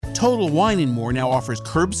Total Wine & More now offers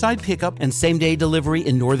curbside pickup and same-day delivery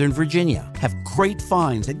in Northern Virginia. Have great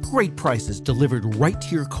finds at great prices delivered right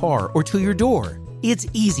to your car or to your door. It's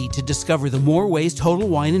easy to discover the more ways Total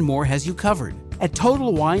Wine & More has you covered at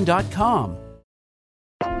TotalWine.com.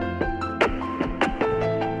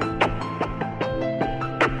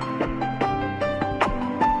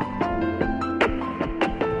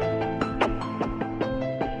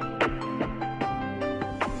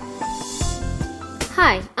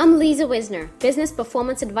 Hi, I'm Lisa Wisner, Business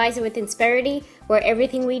Performance Advisor with Insperity, where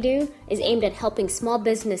everything we do is aimed at helping small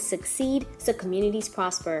business succeed so communities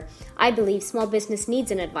prosper. I believe small business needs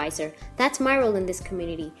an advisor. That's my role in this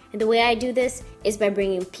community. And the way I do this is by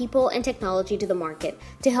bringing people and technology to the market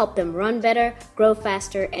to help them run better, grow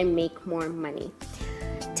faster, and make more money.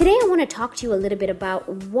 Today I want to talk to you a little bit about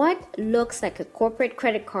what looks like a corporate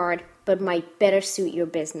credit card but might better suit your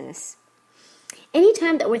business.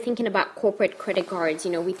 Anytime that we're thinking about corporate credit cards,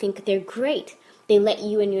 we think they're great. They let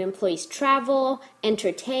you and your employees travel,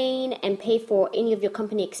 entertain, and pay for any of your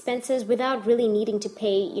company expenses without really needing to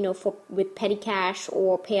pay, with petty cash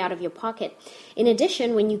or pay out of your pocket. In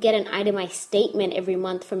addition, when you get an itemized statement every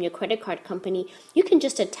month from your credit card company, you can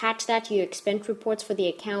just attach that to your expense reports for the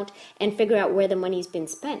account and figure out where the money's been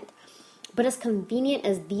spent. But as convenient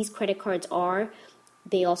as these credit cards are,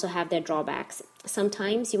 they also have their drawbacks.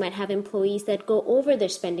 Sometimes you might have employees that go over their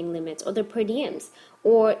spending limits or their per diems,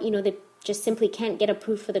 or they just simply can't get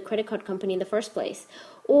approved for the credit card company in the first place.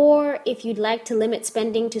 Or if you'd like to limit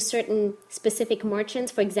spending to certain specific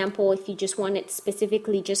merchants, for example, if you just want it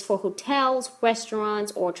specifically just for hotels,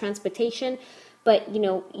 restaurants, or transportation, but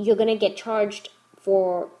you're going to get charged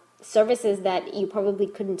for services that you probably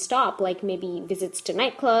couldn't stop, like maybe visits to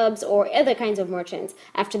nightclubs or other kinds of merchants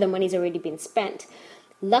after the money's already been spent.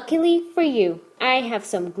 Luckily for you, I have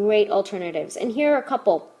some great alternatives, and here are a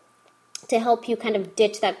couple to help you kind of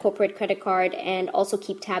ditch that corporate credit card and also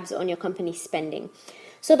keep tabs on your company's spending.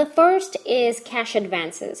 So the first is cash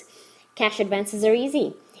advances. Cash advances are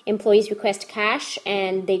easy. Employees request cash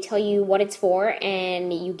and they tell you what it's for,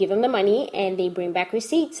 and you give them the money and they bring back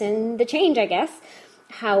receipts and the change, I guess.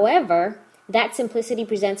 However, that simplicity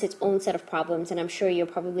presents its own set of problems, and I'm sure you're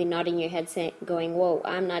probably nodding your head going, whoa,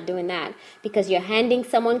 I'm not doing that, because you're handing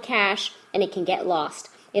someone cash and it can get lost.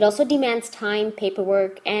 It also demands time,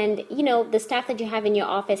 paperwork, and the staff that you have in your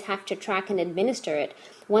office have to track and administer it.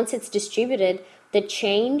 Once it's distributed, the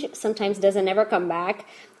change sometimes doesn't ever come back,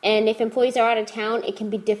 and if employees are out of town, it can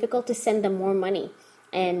be difficult to send them more money.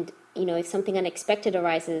 And if something unexpected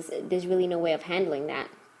arises, there's really no way of handling that.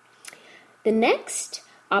 The next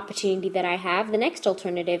opportunity that I have, the next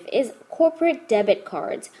alternative, is corporate debit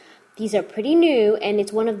cards. These are pretty new, and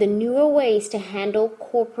it's one of the newer ways to handle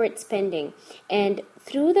corporate spending. And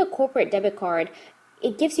through the corporate debit card,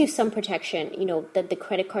 it gives you some protection, that the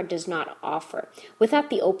credit card does not offer, without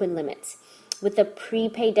the open limits. With the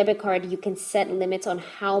prepaid debit card, you can set limits on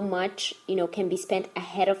how much, can be spent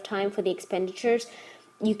ahead of time for the expenditures.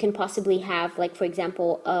 You can possibly have, like, for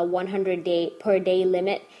example, a 100 per day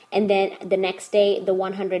limit, and then the next day the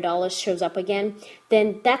 $100 shows up again.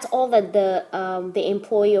 Then that's all that the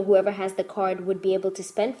employee or whoever has the card would be able to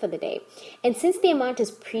spend for the day. And since the amount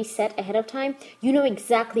is preset ahead of time, you know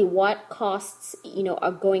exactly what costs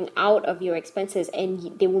are going out of your expenses,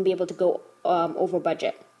 and they won't be able to go over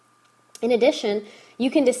budget. In addition,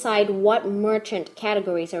 you can decide what merchant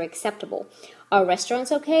categories are acceptable. Are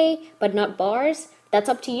restaurants okay, but not bars? That's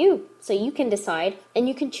up to you. So you can decide, and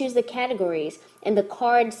you can choose the categories. And the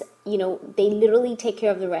cards, they literally take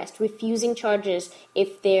care of the rest, refusing charges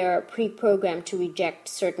if they're pre-programmed to reject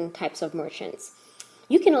certain types of merchants.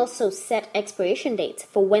 You can also set expiration dates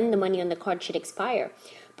for when the money on the card should expire.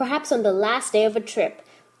 Perhaps on the last day of a trip,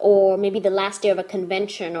 or maybe the last day of a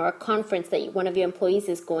convention or a conference that one of your employees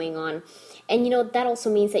is going on. And that also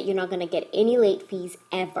means that you're not going to get any late fees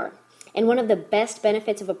ever. And one of the best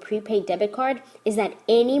benefits of a prepaid debit card is that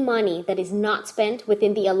any money that is not spent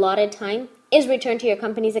within the allotted time is returned to your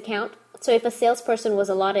company's account. So if a salesperson was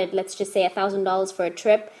allotted, let's just say $1,000 for a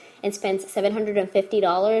trip and spends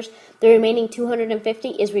 $750, the remaining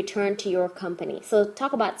 $250 is returned to your company. So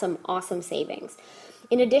talk about some awesome savings.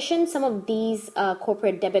 In addition, some of these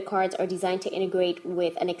corporate debit cards are designed to integrate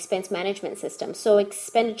with an expense management system. So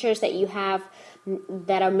expenditures that you have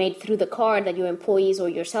that are made through the card that your employees or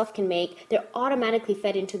yourself can make, they're automatically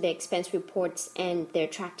fed into the expense reports and they're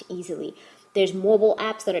tracked easily. There's mobile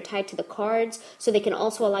apps that are tied to the cards, so they can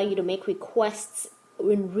also allow you to make requests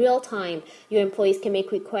in real time. Your employees can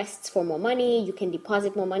make requests for more money, you can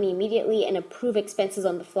deposit more money immediately and approve expenses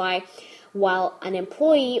on the fly, while an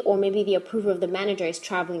employee or maybe the approver of the manager is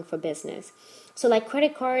traveling for business. So like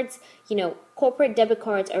credit cards, corporate debit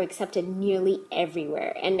cards are accepted nearly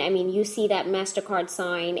everywhere. And I mean, you see that MasterCard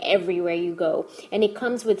sign everywhere you go. And it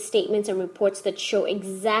comes with statements and reports that show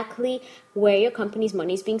exactly where your company's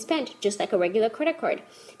money is being spent, just like a regular credit card.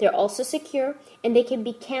 They're also secure, and they can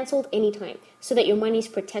be canceled anytime so that your money is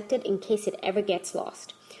protected in case it ever gets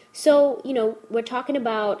lost. So, we're talking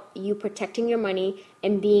about you protecting your money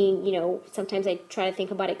and being, sometimes I try to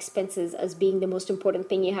think about expenses as being the most important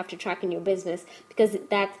thing you have to track in your business, because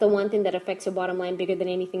that's the one thing that affects your bottom line bigger than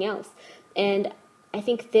anything else. And I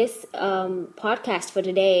think this podcast for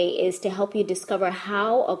today is to help you discover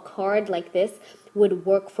how a card like this would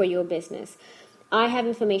work for your business. I have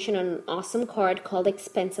information on an awesome card called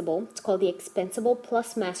Expensable. It's called the Expensable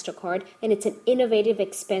Plus MasterCard, and it's an innovative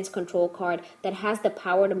expense control card that has the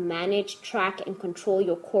power to manage, track, and control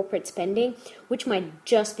your corporate spending, which might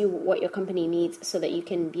just be what your company needs so that you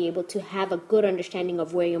can be able to have a good understanding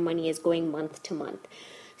of where your money is going month to month.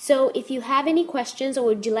 So if you have any questions or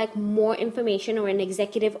would you like more information or an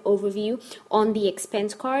executive overview on the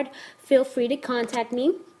expense card, feel free to contact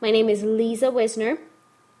me. My name is Lisa Wisner.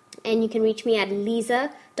 And you can reach me at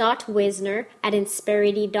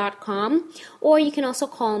lisa.wisner@insperity.com, or you can also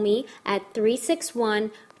call me at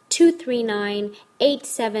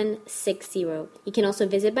 361-239-8760. You can also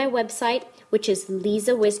visit my website, which is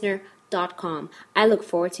lisawisner.com. I look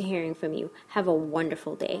forward to hearing from you. Have a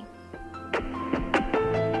wonderful day.